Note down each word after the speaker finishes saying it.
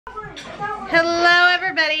Hello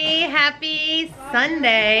everybody, happy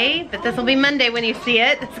Sunday, but this will be Monday when you see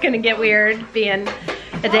it. It's gonna get weird being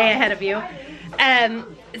a day ahead of you.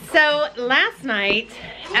 So last night,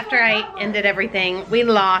 after I ended everything, we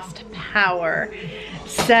lost power.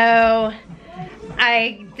 So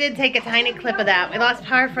I did take a tiny clip of that. We lost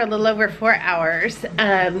power for a little over 4 hours.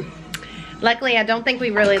 Luckily, I don't think we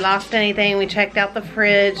really lost anything. We checked out the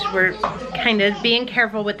fridge. We're kind of being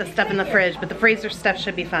careful with the stuff in the fridge, but the freezer stuff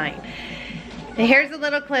should be fine. And here's a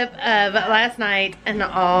little clip of last night and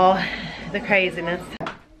all the craziness.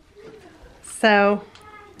 So,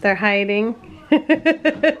 they're hiding. Well,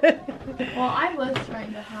 I was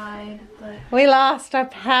trying to hide, but... We lost our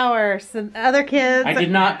power. So the other kids... I did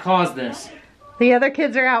not cause this. The other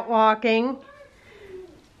kids are out walking.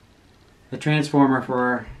 The transformer for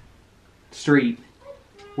our street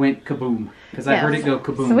went kaboom. Because I heard it go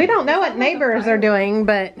kaboom. So we don't know what neighbors are doing,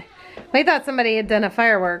 but we thought somebody had done a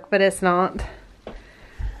firework, but it's not.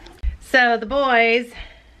 So the boys...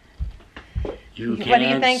 You what do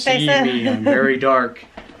you think they said? Me. I'm very dark.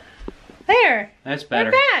 There. That's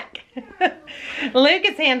better. We're back. Luke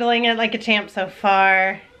is handling it like a champ so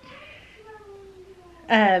far.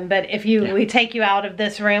 But if we take you out of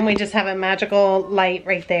this room, we just have a magical light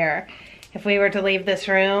right there. If we were to leave this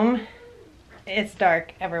room, it's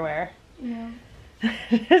dark everywhere. Yeah.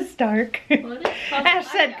 It's dark. Ash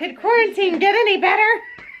said, could quarantine get any better?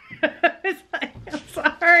 I was like, I'm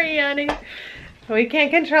sorry, honey. We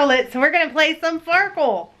can't control it, so we're going to play some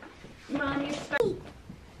Farkle. Mom, you're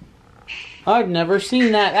I've never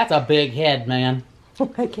seen that. That's a big head, man.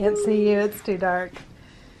 I can't see you. It's too dark.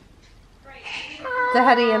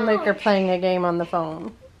 Daddy and Luke are playing a game on the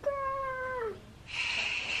phone.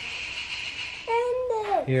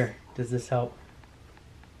 Here, does this help?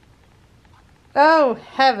 Oh,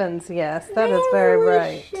 heavens, yes. That is very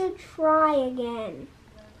bright. We should try again.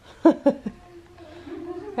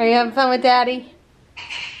 Are you having fun with Daddy?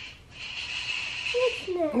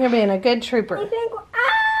 Yes, You're being a good trooper. I think,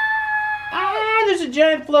 There's a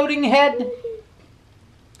giant floating head.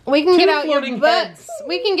 We can Two get out your floating books. heads.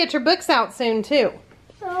 We can get your books out soon, too.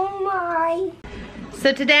 oh my.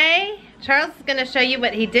 So today, Charles is going to show you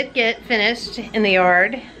what he did get finished in the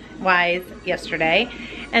yard wise yesterday.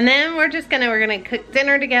 And then we're gonna cook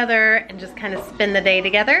dinner together and just kind of spend the day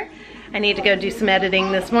together. I need to go do some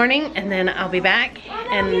editing this morning and then I'll be back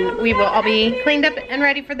and we will all be cleaned up and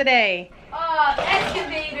ready for the day.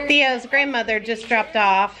 excavator. Theo's grandmother just dropped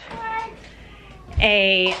off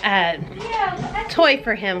a toy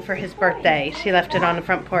for him for his birthday. She left it on the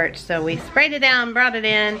front porch, so we sprayed it down, brought it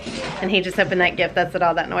in, and he just opened that gift. That's what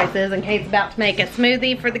all that noise is. And Kate's about to make a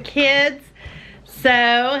smoothie for the kids.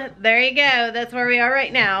 So there you go. That's where we are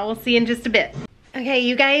right now. We'll see you in just a bit. Okay,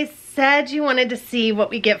 you guys said you wanted to see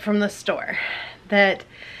what we get from the store. That's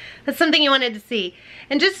something you wanted to see.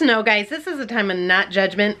 And just know, guys, this is a time of not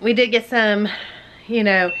judgment. We did get some, you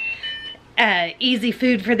know, easy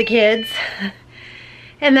food for the kids.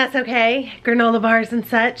 And that's okay, granola bars and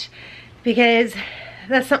such, because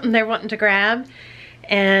that's something they're wanting to grab,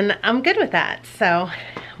 and I'm good with that. So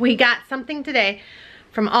we got something today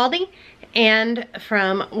from Aldi and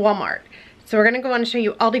from Walmart. So we're gonna go on and show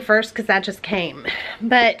you Aldi first because that just came.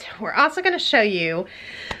 But we're also gonna show you,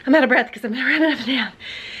 I'm out of breath because I'm running up and down,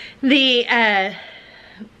 the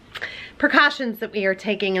precautions that we are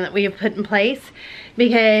taking and that we have put in place,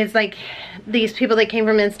 because like these people that came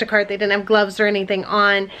from Instacart, they didn't have gloves or anything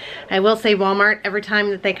on. I will say Walmart, every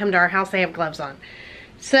time that they come to our house, they have gloves on.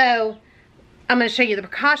 So I'm going to show you the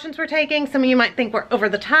precautions we're taking. Some of you might think we're over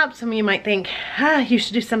the top. Some of you might think, you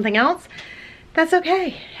should do something else. That's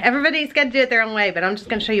okay. Everybody's got to do it their own way, but I'm just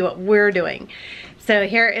going to show you what we're doing. So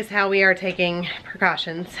here is how we are taking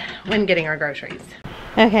precautions when getting our groceries.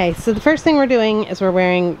 Okay, so the first thing we're doing is we're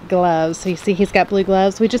wearing gloves. So you see he's got blue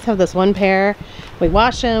gloves. We just have this one pair. We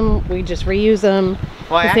wash them, we just reuse them.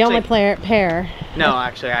 Well, it's the only pair. No,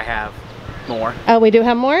 actually I have more. Oh, we do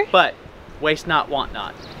have more? But waste not, want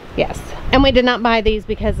not. Yes. And we did not buy these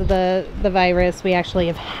because of the virus. We actually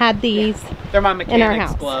have had these They're my in our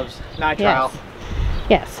mechanics house. gloves. Nitrile. Yes.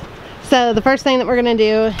 Yes. So the first thing that we're gonna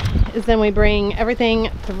do is then we bring everything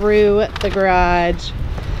through the garage.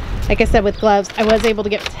 Like I said, with gloves, I was able to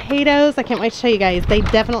get potatoes. I can't wait to show you guys. They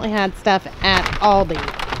definitely had stuff at Aldi.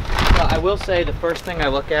 Well, I will say the first thing I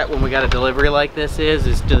look at when we got a delivery like this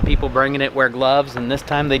is do the people bringing it wear gloves? And this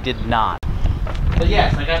time they did not. But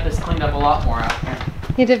yes, I got this cleaned up a lot more out here.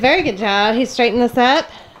 You did a very good job. He straightened this up.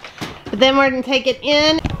 But then we're gonna take it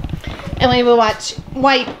in and we will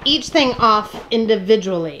wipe each thing off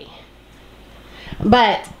individually.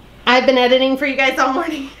 But I've been editing for you guys all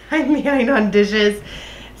morning. I'm behind on dishes.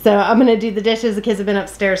 So I'm gonna do the dishes. The kids have been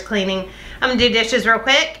upstairs cleaning. I'm gonna do dishes real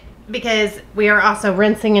quick because we are also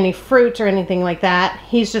rinsing any fruit or anything like that.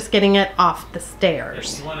 He's just getting it off the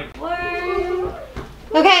stairs.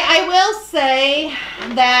 Okay, I will say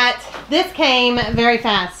that this came very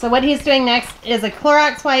fast. So what he's doing next is a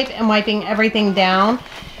Clorox wipe and wiping everything down.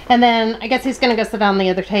 And then I guess he's gonna go sit down the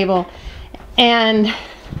other table. And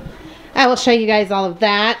I will show you guys all of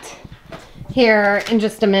that here in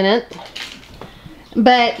just a minute.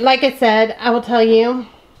 But like I said, I will tell you,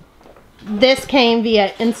 this came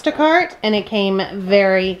via Instacart and it came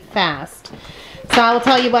very fast. So I will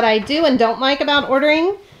tell you what I do and don't like about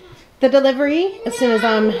ordering the delivery as soon as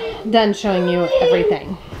I'm done showing you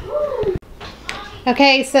everything.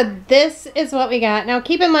 Okay, so this is what we got. Now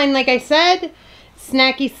keep in mind, like I said,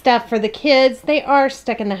 snacky stuff for the kids. They are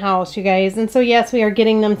stuck in the house, you guys. And so yes, we are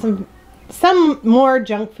getting them some more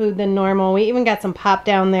junk food than normal. We even got some pop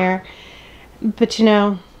down there. But you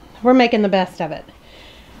know, we're making the best of it.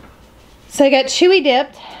 So I got chewy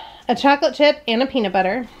dipped, a chocolate chip and a peanut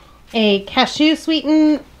butter, a cashew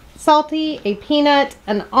sweetened salty, a peanut,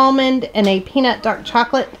 an almond, and a peanut dark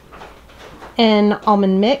chocolate and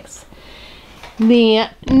almond mix. The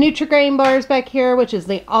Nutri-Grain bars back here, which is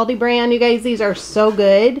the Aldi brand. You guys, these are so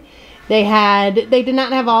good. They did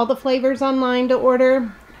not have all the flavors online to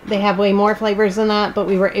order. They have way more flavors than that, but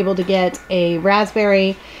we were able to get a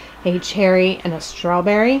raspberry, a cherry, and a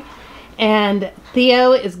strawberry. And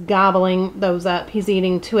Theo is gobbling those up. He's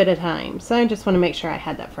eating 2 at a time. So I just want to make sure I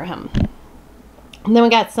had that for him. And then we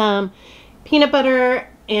got some peanut butter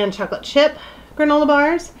and chocolate chip granola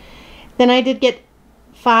bars. Then I did get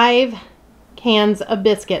 5 cans of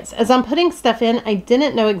biscuits. As I'm putting stuff in, I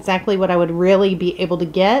didn't know exactly what I would really be able to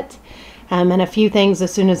get. And a few things,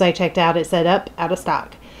 as soon as I checked out, it said out of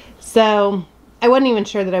stock. So I wasn't even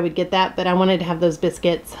sure that I would get that, but I wanted to have those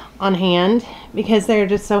biscuits on hand because they're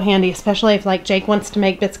just so handy, especially if like Jake wants to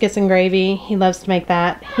make biscuits and gravy. He loves to make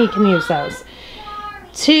that. He can use those.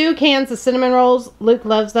 2 cans of cinnamon rolls. Luke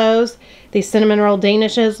loves those. These cinnamon roll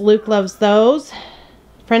Danishes. Luke loves those.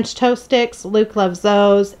 French toast sticks. Luke loves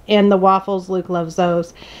those. And the waffles. Luke loves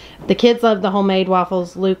those. The kids love the homemade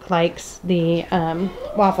waffles. Luke likes the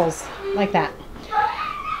waffles like that.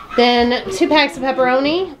 Then 2 packs of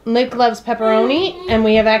pepperoni. Luke loves pepperoni, and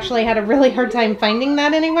we have actually had a really hard time finding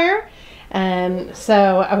that anywhere.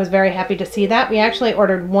 So I was very happy to see that. We actually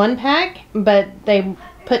ordered 1 pack, but they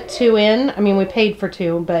put 2 in. I mean, we paid for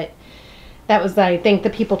 2, but that was, I think, the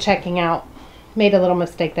people checking out made a little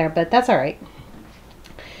mistake there, but that's all right.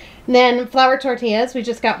 Then flour tortillas. We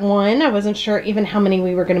just got 1. I wasn't sure even how many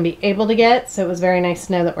we were going to be able to get, so it was very nice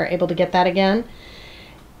to know that we're able to get that again.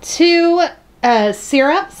 2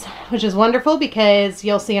 syrups, which is wonderful because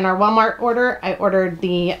you'll see in our Walmart order, I ordered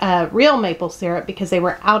the real maple syrup because they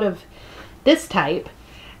were out of this type,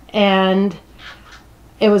 and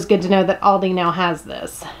it was good to know that Aldi now has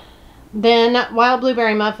this. Then wild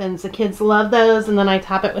blueberry muffins. The kids love those, and then I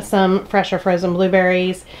top it with some fresh or frozen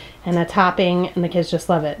blueberries and a topping, and the kids just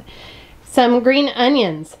love it. Some green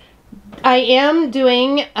onions. I am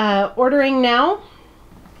doing ordering now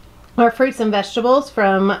our fruits and vegetables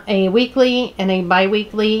from a weekly and a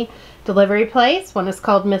bi-weekly delivery place. One is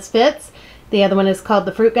called Misfits. The other one is called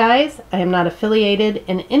The Fruit Guys. I am not affiliated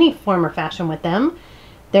in any form or fashion with them.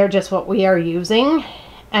 They're just what we are using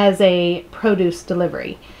as a produce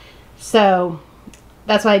delivery. So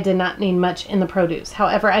that's why I did not need much in the produce.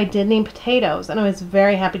 However, I did need potatoes, and I was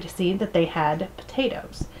very happy to see that they had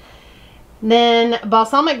potatoes. Then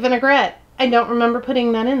balsamic vinaigrette. I don't remember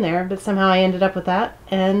putting that in there, but somehow I ended up with that,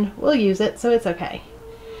 and we'll use it, so it's okay.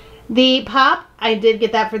 The pop, I did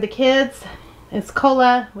get that for the kids. It's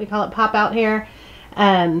cola. We call it pop out here.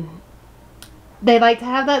 They like to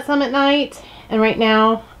have that some at night, and right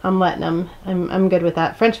now I'm letting them. I'm good with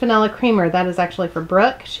that. French vanilla creamer. That is actually for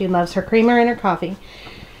Brooke. She loves her creamer in her coffee.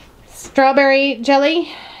 Strawberry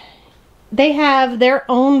jelly. They have their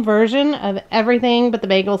own version of everything but the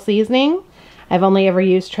bagel seasoning. I've only ever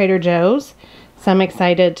used Trader Joe's, so I'm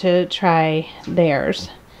excited to try theirs.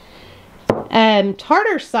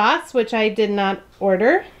 Tartar sauce, which I did not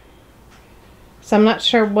order, so I'm not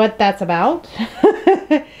sure what that's about.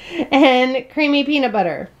 And creamy peanut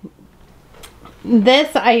butter.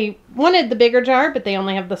 This, I wanted the bigger jar, but they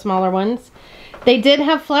only have the smaller ones. They did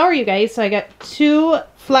have flour, you guys, so I got 2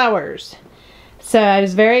 flours. So I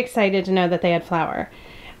was very excited to know that they had flour.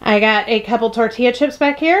 I got a couple tortilla chips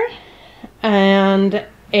back here, and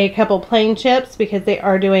a couple plain chips because they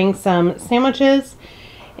are doing some sandwiches,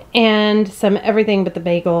 and some everything but the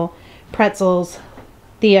bagel, pretzels.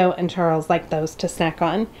 Theo and Charles like those to snack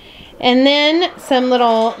on. And then some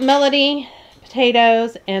little Melody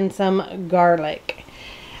potatoes and some garlic.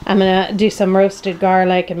 I'm gonna do some roasted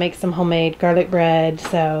garlic and make some homemade garlic bread,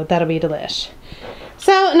 so that'll be delish.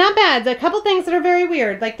 So, not bad. A couple things that are very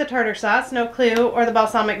weird, like the tartar sauce, no clue, or the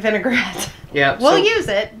balsamic vinaigrette. Yeah. We'll use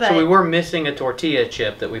it, but... So we were missing a tortilla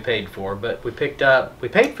chip that we paid for, but we paid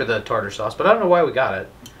for the tartar sauce, but I don't know why we got it.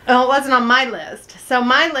 Oh, it wasn't on my list. So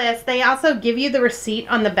my list, they also give you the receipt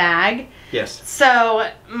on the bag. Yes. So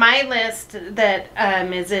my list that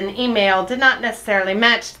is in email did not necessarily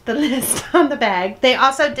match the list on the bag. They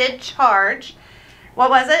also did charge... What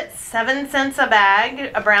was it? 7 cents a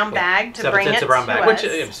bag, a brown bag to bring it to us. 7 cents a brown bag, which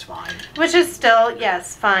is fine. Which is still,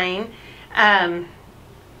 yes, fine. And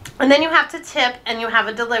then you have to tip and you have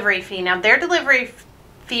a delivery fee. Now their delivery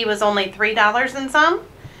fee was only $3 and some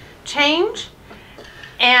change.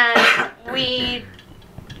 And we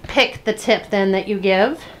pick the tip then that you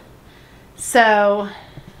give. So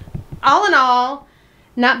all in all,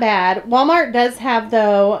 not bad. Walmart does have,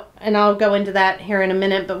 though, and I'll go into that here in a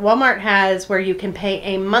minute, but Walmart has where you can pay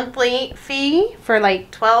a monthly fee for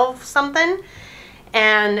like 12 something,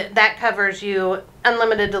 and that covers you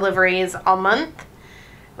unlimited deliveries all month,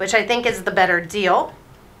 which I think is the better deal.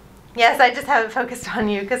 Yes, I just have it focused on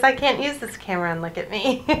you because I can't use this camera and look at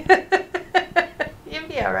me. You'll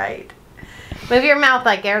be all right. Move your mouth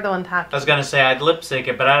like you're the one talking. I was going to say I'd lip sync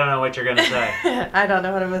it, but I don't know what you're going to say. I don't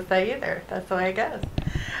know what I'm going to say either. That's the way it goes.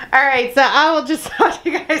 Alright, so I will just watch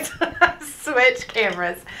you guys switch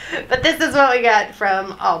cameras. But this is what we got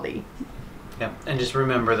from Aldi. Yep, and just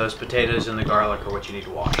remember those potatoes and the garlic are what you need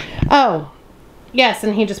to wash. Oh, yes,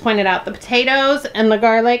 and he just pointed out the potatoes and the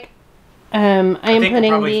garlic. I am think putting we're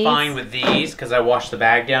probably these. fine with these because I washed the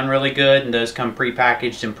bag down really good, and those come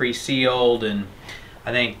pre-packaged and pre-sealed, and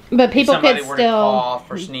I think but people if somebody could were still to cough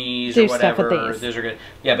or sneeze do or whatever, stuff with these. Those are good.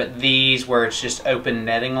 Yeah, but these where it's just open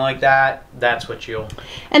netting like that, that's what you'll...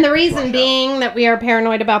 And the reason being that we are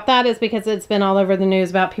paranoid about that is because it's been all over the news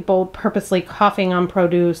about people purposely coughing on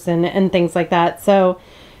produce and things like that. So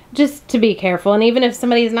just to be careful. And even if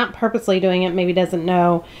somebody is not purposely doing it, maybe doesn't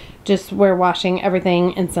know, just we're washing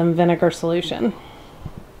everything in some vinegar solution.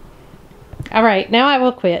 All right, now I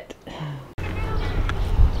will quit.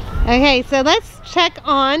 Okay, so let's check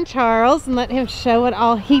on Charles and let him show what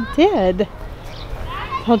all he did.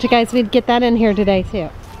 Told you guys we'd get that in here today too.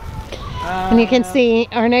 And you can see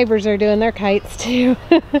our neighbors are doing their kites too.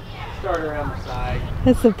 Start around the side.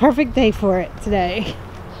 It's the perfect day for it today.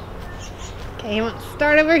 Okay, you want to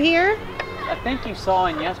start over here? I think you saw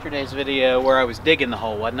in yesterday's video where I was digging the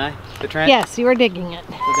hole, wasn't I? The trench? Yes, you were digging it.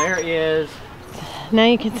 So there is... Now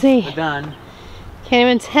you can see. We're done. Can't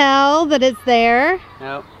even tell that it's there.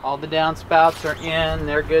 Nope, all the downspouts are in.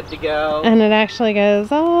 They're good to go. And it actually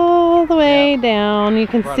goes all the way down. You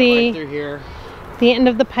can see right through here. The end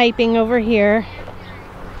of the piping over here.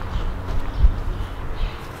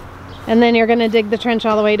 And then you're going to dig the trench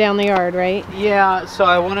all the way down the yard, right? Yeah, so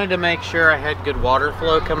I wanted to make sure I had good water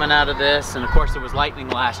flow coming out of this. And of course it was lightning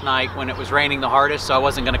last night when it was raining the hardest, so I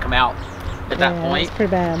wasn't going to come out at that point. It's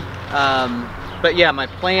pretty bad. But yeah, my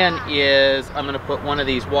plan is I'm going to put one of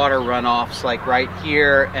these water runoffs like right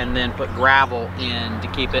here and then put gravel in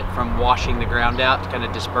to keep it from washing the ground out to kind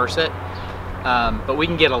of disperse it. But we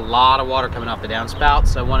can get a lot of water coming off the downspout,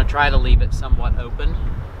 so I want to try to leave it somewhat open.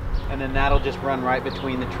 And then that'll just run right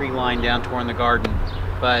between the tree line down toward the garden.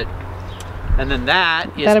 And then that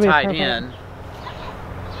is tied in.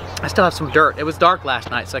 I still have some dirt. It was dark last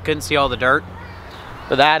night, so I couldn't see all the dirt.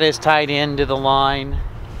 But that is tied into the line.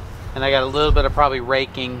 And I got a little bit of probably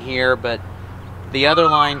raking here, but the other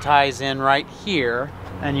line ties in right here.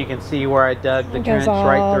 And you can see where I dug the trench right through.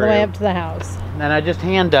 All the way up to the house. And I just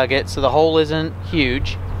hand dug it, so the hole isn't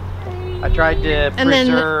huge. I tried to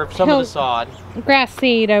preserve some of the sod. Grass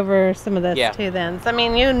seed over some of this too then. So I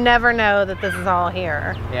mean, you never know that this is all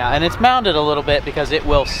here. Yeah, and it's mounded a little bit because it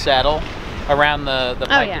will settle around the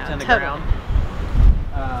pipe that's in the ground.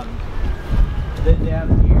 Then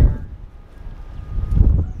down here.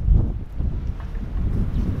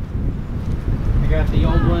 I got the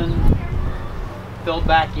old one filled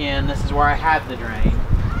back in. This is where I had the drain.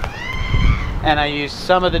 And I used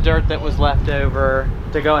some of the dirt that was left over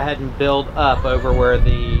to go ahead and build up over where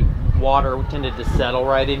the water tended to settle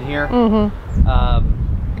right in here.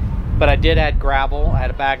 But I did add gravel. I had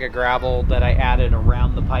a bag of gravel that I added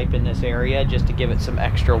around the pipe in this area just to give it some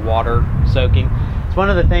extra water soaking. It's one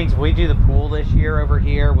of the things we do the pool this year over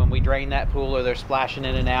here. When we drain that pool or they're splashing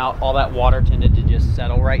in and out, all that water tended to just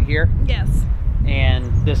settle right here. Yes.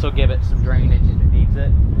 And this will give it some drainage if it needs it.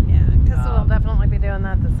 Yeah, because we'll definitely be doing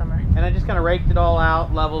that this summer. And I just kind of raked it all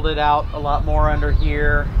out, leveled it out a lot more under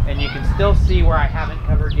here, and you can still see where I haven't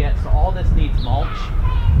covered yet. So all this needs mulch.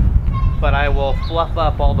 but I will fluff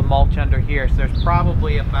up all the mulch under here. So there's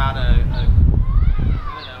probably about I don't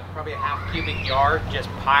know, probably a half cubic yard just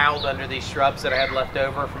piled under these shrubs that I had left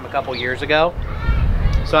over from a couple years ago.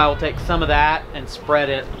 So I will take some of that and spread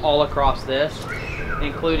it all across this,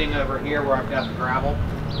 including over here where I've got the gravel.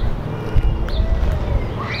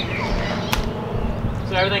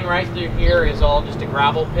 So everything right through here is all just a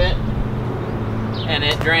gravel pit, and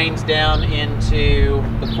it drains down into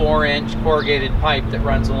the 4-inch corrugated pipe that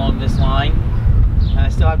runs along this line. And I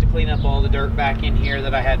still have to clean up all the dirt back in here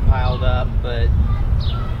that I had piled up, but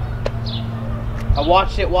I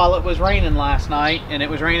watched it while it was raining last night, and it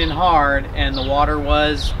was raining hard, and the water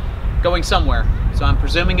was going somewhere. So I'm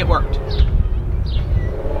presuming it worked.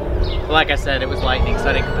 But like I said, it was lightning, so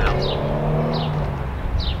I didn't come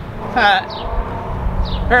out.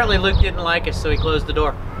 Apparently Luke didn't like us, so he closed the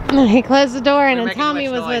door. He closed the door, and We're then making Tommy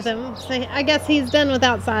too was much with him. So I guess he's done with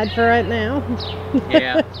outside for right now.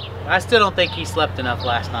 Yeah. I still don't think he slept enough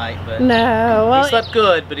last night, but No, well, he slept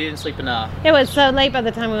good, but he didn't sleep enough. it was so late by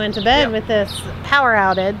the time we went to bed with this power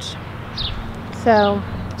outage. So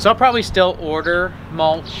I'll probably still order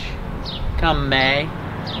mulch come May.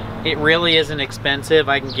 It really isn't expensive.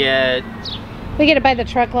 I can get, we get it by the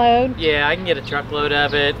truckload. yeah, I can get a truckload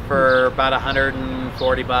of it for about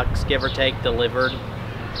 140 bucks, give or take, delivered.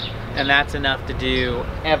 And that's enough to do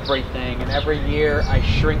everything. And every year I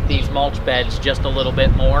shrink these mulch beds just a little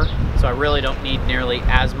bit more, so I really don't need nearly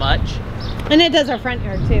as much. And it does our front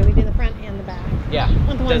yard too. We do the front and the back. Yeah,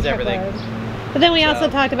 With the it one does everything. truckload. But then we also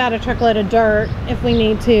So- talked about a truckload of dirt if we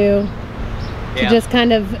need to Yeah. just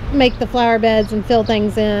kind of make the flower beds and fill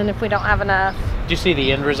things in if we don't have enough. Did you see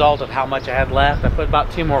the end result of how much I had left? I put about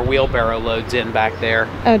 2 more wheelbarrow loads in back there.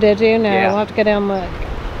 Oh, did you? No, Yeah. we'll have to go down and look.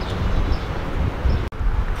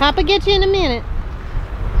 Papa, get you in a minute.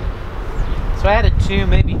 So I added 2,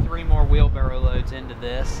 maybe 3 more wheelbarrow loads into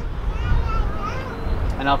this.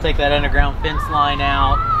 And I'll take that underground fence line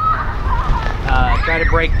out. Try to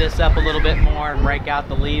break this up a little bit more and break out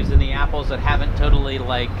the leaves and the apples that haven't totally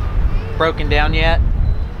like broken down yet.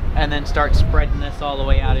 And then start spreading this all the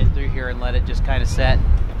way out in through here and let it just kind of set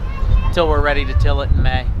until we're ready to till it in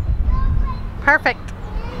May. Perfect.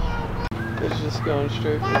 It's just going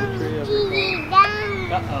straight for the tree every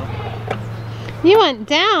time. Uh-oh. You went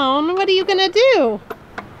down. What are you gonna do?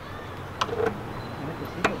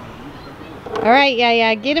 All right,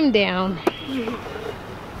 yeah, get him down.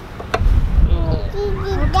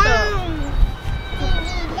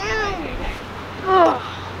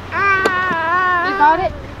 You got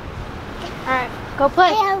it? All right, go play.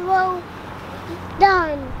 Hero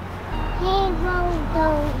done. Hero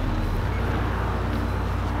done.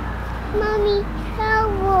 Mommy,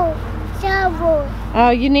 shovel. Oh,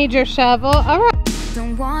 you need your shovel? All right.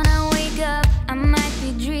 Don't wanna wake up, I might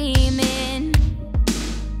be dreaming.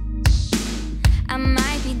 I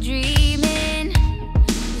might be dreaming.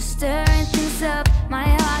 You're stirring things up, my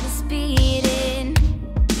heart is beating.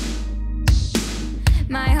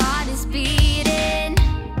 My heart is beating.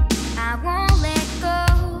 I won't let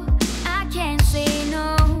go, I can't say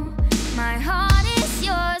no. My heart is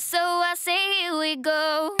yours, so I say here we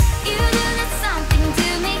go. You do that something to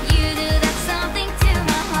me, you do that something to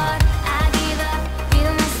my heart. I give up, you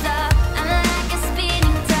must stop, I'm like a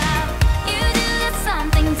spinning top. You do that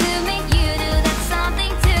something to me, you do that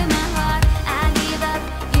something to my heart. I give up,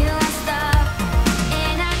 you must stop,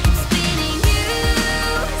 and I keep spinning. You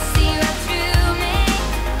see right through me,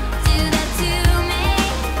 do that to me,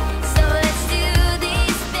 so let's do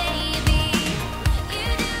this, baby. You do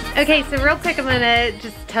that. Okay, so real quick, I'm gonna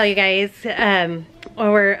just tell you guys,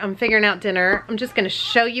 I'm figuring out dinner. I'm just gonna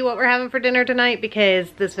show you what we're having for dinner tonight because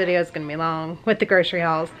this video is gonna be long with the grocery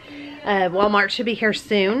hauls. Walmart should be here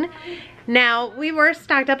soon. Now, we were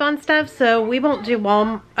stocked up on stuff, so we won't do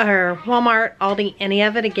Walmart, Aldi, any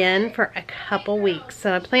of it again for a couple weeks.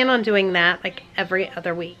 So I plan on doing that like every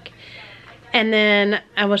other week. And then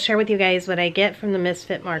I will share with you guys what I get from the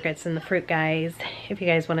Misfit Markets and the Fruit Guys. If you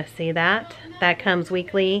guys want to see that, that comes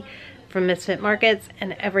weekly from Misfit Markets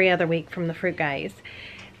and every other week from the Fruit Guys.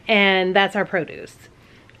 And that's our produce.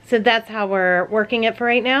 So that's how we're working it for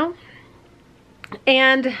right now.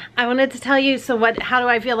 And I wanted to tell you, how do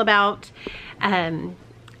I feel about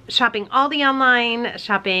shopping Aldi online,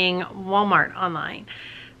 shopping Walmart online?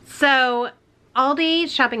 So Aldi,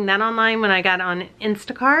 shopping that online when I got on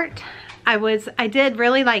Instacart, I did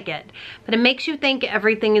really like it, but it makes you think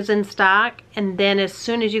everything is in stock, and then as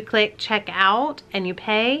soon as you click check out and you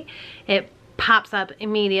pay, it pops up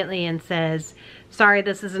immediately and says, sorry,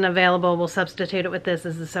 this isn't available, we'll substitute it with this,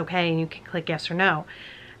 is this okay? And you can click yes or no.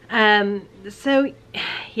 So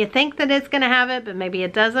you think that it's gonna have it, but maybe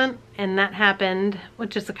it doesn't, and that happened with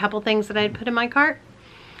just a couple things that I'd put in my cart.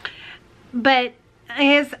 But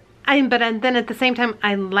then at the same time,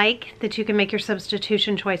 I like that you can make your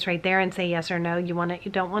substitution choice right there and say yes or no. You want it,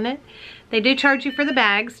 you don't want it. They do charge you for the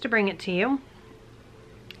bags to bring it to you,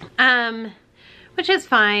 which is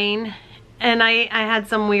fine. And I had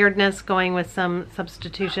some weirdness going with some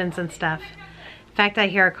substitutions and stuff. In fact, I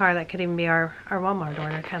hear a car that could even be our Walmart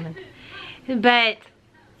order coming. But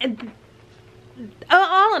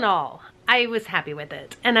all in all, I was happy with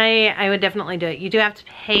it, and I would definitely do it. You do have to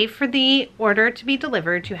pay for the order to be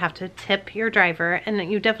delivered. You have to tip your driver,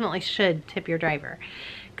 and you definitely should tip your driver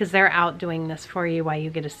because they're out doing this for you while you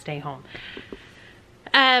get to stay home.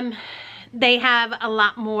 They have a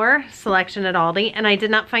lot more selection at Aldi, and I did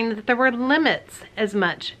not find that there were limits as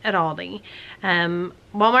much at Aldi.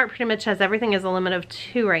 Walmart pretty much has everything as a limit of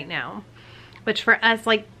 2 right now, which for us,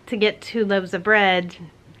 like to get 2 loaves of bread,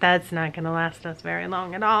 that's not going to last us very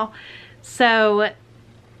long at all. So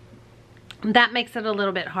that makes it a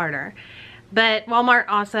little bit harder. But Walmart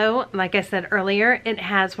also, like I said earlier, it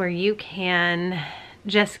has where you can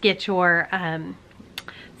just get your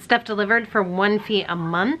stuff delivered for 1 fee a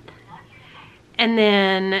month. And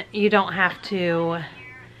then you don't have to,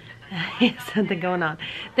 something going on.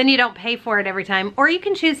 Then you don't pay for it every time. Or you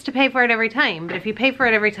can choose to pay for it every time. But if you pay for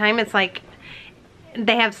it every time, it's like,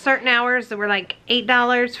 they have certain hours that were like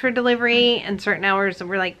 $8 for delivery and certain hours that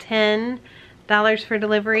were like $10 for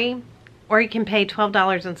delivery. Or you can pay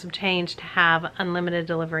 $12 and some change to have unlimited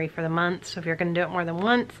delivery for the month. So if you're going to do it more than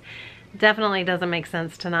once, definitely doesn't make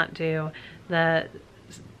sense to not do the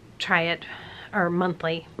try it or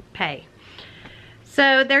monthly pay.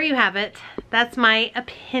 So there you have it. That's my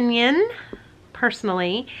opinion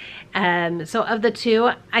personally. So of the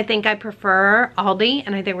 2, I think I prefer Aldi,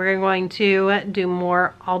 and I think we're going to do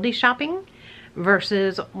more Aldi shopping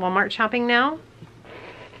versus Walmart shopping now.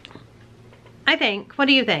 I think. What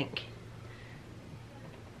do you think?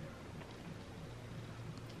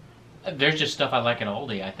 There's just stuff I like at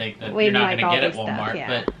Aldi. I think that We you're not like going to get at Aldi Walmart. stuff,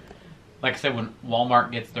 yeah. But like I said, when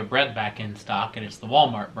Walmart gets their bread back in stock and it's the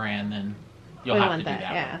Walmart brand, then you'll have to do that.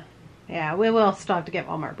 Yeah. Yeah, we will still have to get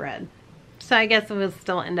Walmart bread. So I guess we'll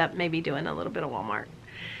still end up maybe doing a little bit of Walmart.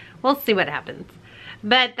 We'll see what happens.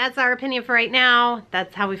 But that's our opinion for right now.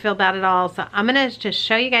 That's how we feel about it all. So I'm going to just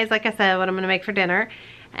show you guys, like I said, what I'm going to make for dinner.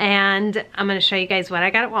 And I'm going to show you guys what I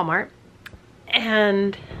got at Walmart.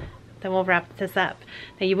 And then we'll wrap this up.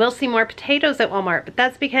 Now you will see more potatoes at Walmart, but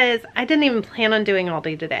that's because I didn't even plan on doing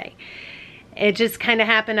Aldi today. It just kind of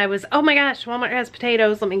happened. I was, oh my gosh, Walmart has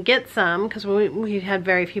potatoes. Let me get some, because we had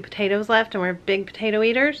very few potatoes left and we're big potato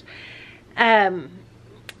eaters. And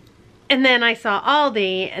then I saw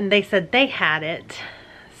Aldi and they said they had it.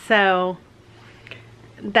 So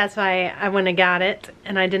that's why I went and got it.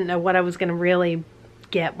 And I didn't know what I was going to really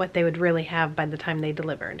get, what they would really have by the time they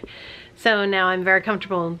delivered. So now I'm very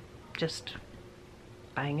comfortable just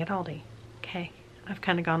buying at Aldi. Okay, I've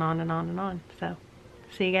kind of gone on and on and on. So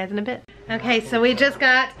see you guys in a bit. Okay, so we just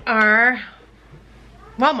got our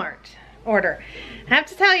Walmart order. I have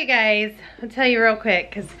to tell you guys, I'll tell you real quick,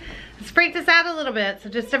 because it's freaked us out a little bit. So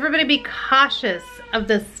just everybody be cautious of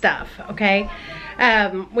this stuff, okay?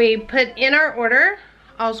 We put in our order,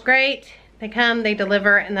 all's great. They come, they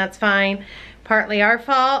deliver, and that's fine. Partly our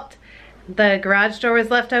fault. The garage door was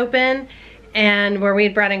left open, and where we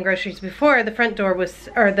had brought in groceries before, the front door was,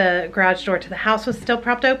 or the garage door to the house was still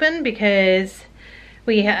propped open because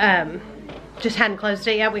we just hadn't closed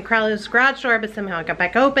it yet. We closed the garage door, but somehow it got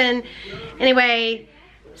back open. Anyway,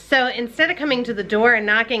 so instead of coming to the door and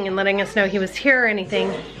knocking and letting us know he was here or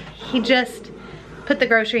anything, he just put the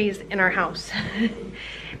groceries in our house.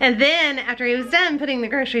 And then after he was done putting the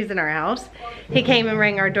groceries in our house, he came and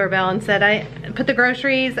rang our doorbell and said, I put the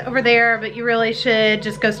groceries over there, but you really should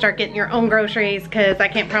just go start getting your own groceries, because I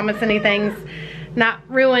can't promise anything's not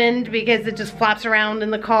ruined because it just flops around in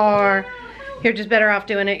the car. You're just better off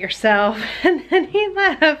doing it yourself. And then he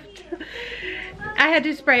left. I had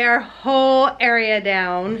to spray our whole area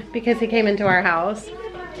down because he came into our house.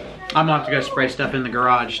 I'm gonna have to go spray stuff in the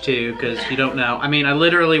garage too, because you don't know. I mean, I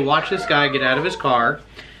literally watched this guy get out of his car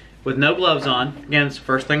with no gloves on. Again, it's the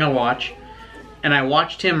first thing I watch. And I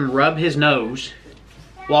watched him rub his nose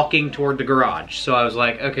walking toward the garage. So I was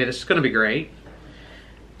like, okay, this is gonna be great.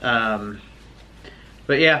 But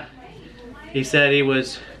yeah, he said he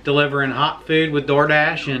was delivering hot food with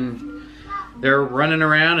DoorDash, and they're running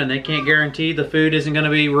around and they can't guarantee the food isn't gonna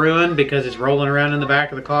be ruined because it's rolling around in the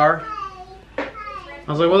back of the car. I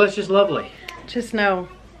was like, well, that's just lovely. Just know,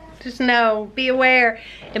 be aware.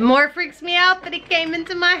 It more freaks me out that he came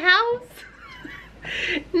into my house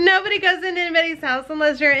Nobody goes into anybody's house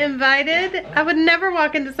unless you're invited. I would never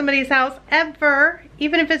walk into somebody's house ever,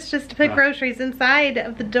 even if it's just to put groceries inside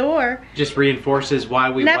of the door. Just reinforces why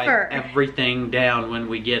we Never. wipe everything down when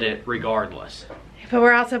we get it, regardless. But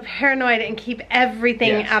we're also paranoid and keep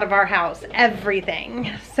everything out of our house.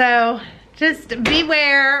 Everything. So just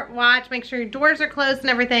beware, watch, make sure your doors are closed and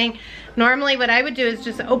everything. Normally what I would do is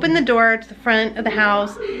just open the door to the front of the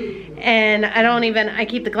house, and I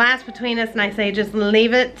keep the glass between us, and I say just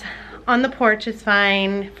leave it on the porch, is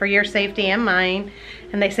fine for your safety and mine.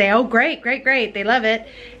 And they say, oh great, great, great, they love it,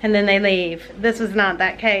 and then they leave. This was not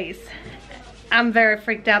that case. I'm very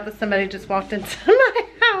freaked out that somebody just walked into my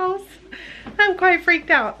house. I'm quite freaked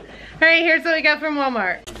out. All right, here's what we got from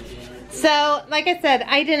Walmart. So, like I said,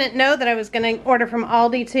 I didn't know that I was going to order from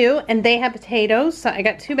Aldi too, and they have potatoes, so I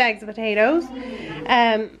got 2 bags of potatoes.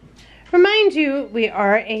 Remind you, we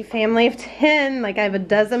are a family of 10, like I have a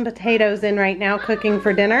dozen potatoes in right now cooking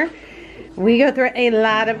for dinner. We go through a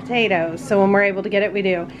lot of potatoes, so when we're able to get it, we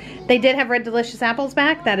do. They did have Red Delicious apples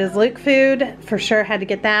back. That is Luke food. For sure had to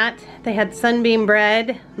get that. They had Sunbeam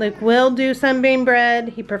bread. Luke will do Sunbeam bread.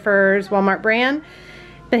 He prefers Walmart brand,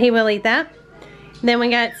 but he will eat that. Then we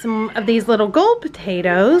got some of these little gold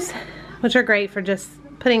potatoes, which are great for just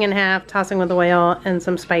putting in half, tossing with oil and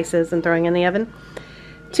some spices and throwing in the oven.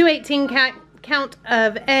 2 18-count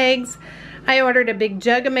of eggs. I ordered a big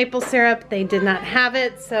jug of maple syrup. They did not have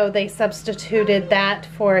it, so they substituted that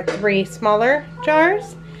for 3 smaller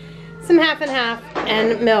jars. Some half and half,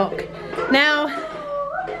 and milk. Now,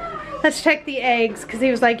 let's check the eggs, because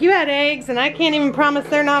he was like, you had eggs, and I can't even promise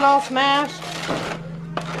they're not all smashed.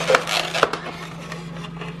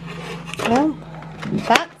 Well,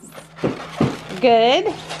 that's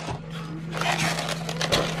good.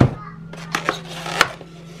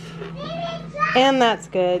 And that's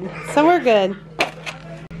good. So we're good.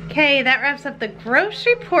 Okay, that wraps up the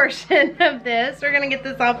grocery portion of this. We're gonna get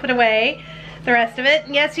this all put away, the rest of it.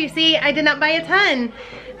 Yes, you see, I did not buy a ton.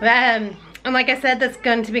 And like I said, that's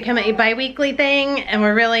going to become a bi-weekly thing, and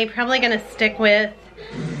we're really probably gonna stick with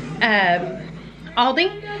Aldi.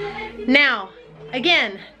 Now,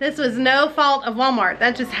 again, this was no fault of Walmart.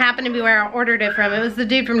 That just happened to be where I ordered it from. It was the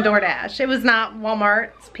dude from DoorDash. It was not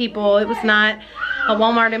Walmart's people. It was not a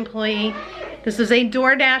Walmart employee. This was a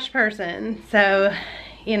DoorDash person. So,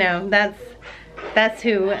 you know, that's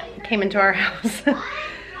who came into our house.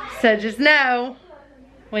 So just know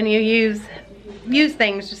when you use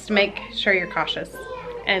things, just to make sure you're cautious.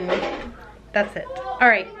 And that's it. All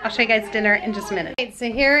right, I'll show you guys dinner in just a minute. Okay,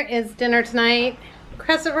 so here is dinner tonight.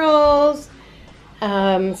 Crescent rolls,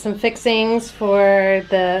 some fixings for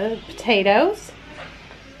the potatoes,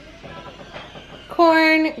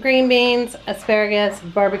 corn, green beans, asparagus,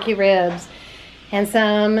 barbecue ribs, and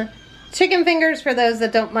some chicken fingers for those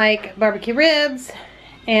that don't like barbecue ribs,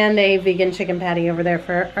 and a vegan chicken patty over there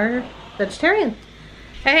for our vegetarian.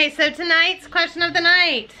 Okay, so tonight's question of the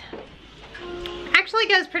night actually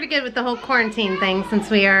goes pretty good with the whole quarantine thing, since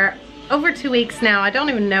we are over 2 weeks now. I don't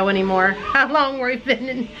even know anymore how long we've been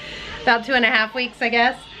in. About 2.5 weeks, I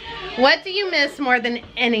guess. What do you miss more than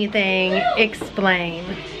anything? Explain.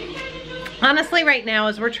 Honestly, right now,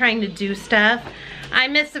 as we're trying to do stuff, I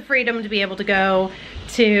miss the freedom to be able to go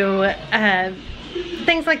to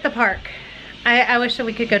things like the park. I wish that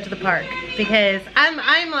we could go to the park, because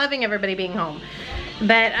I'm loving everybody being home.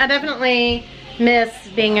 But I definitely miss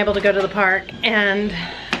being able to go to the park and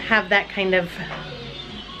have that kind of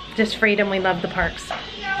just freedom. We love the parks.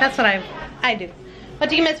 That's what I do. What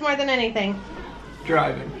do you miss more than anything?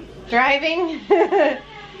 Driving. Driving?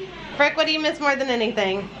 Frick, what do you miss more than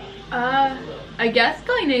anything? I guess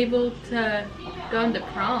going to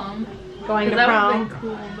prom. Going to that prom? That would have been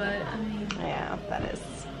cool, but I mean... Yeah,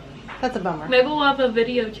 that's a bummer. Maybe we'll have a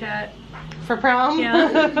video chat. For prom?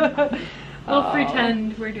 Yeah. We'll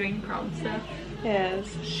pretend we're doing prom stuff. Yes,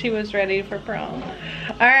 she was ready for prom.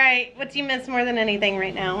 Alright, what do you miss more than anything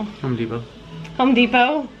right now? Home Depot. Home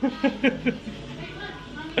Depot?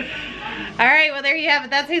 Alright, well there you have it.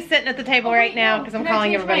 That's who's sitting at the table right now, because I'm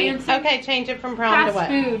calling everybody. Okay, change it from prom to what?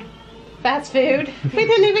 Fast food. Fast food? We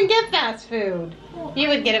didn't even get fast food. You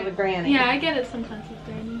would get it with Granny. Yeah, I get it sometimes with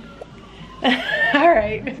Granny.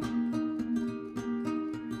 Alright.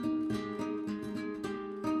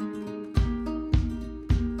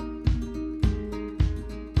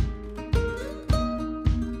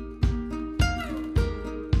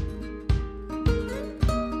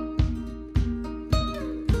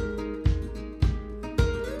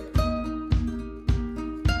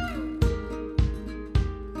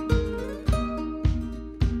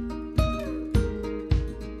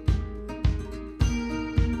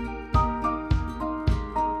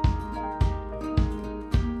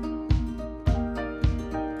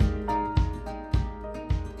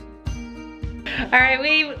 Alright,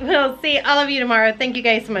 we will see all of you tomorrow. Thank you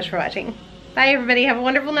guys so much for watching. Bye everybody. Have a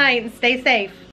wonderful night and stay safe.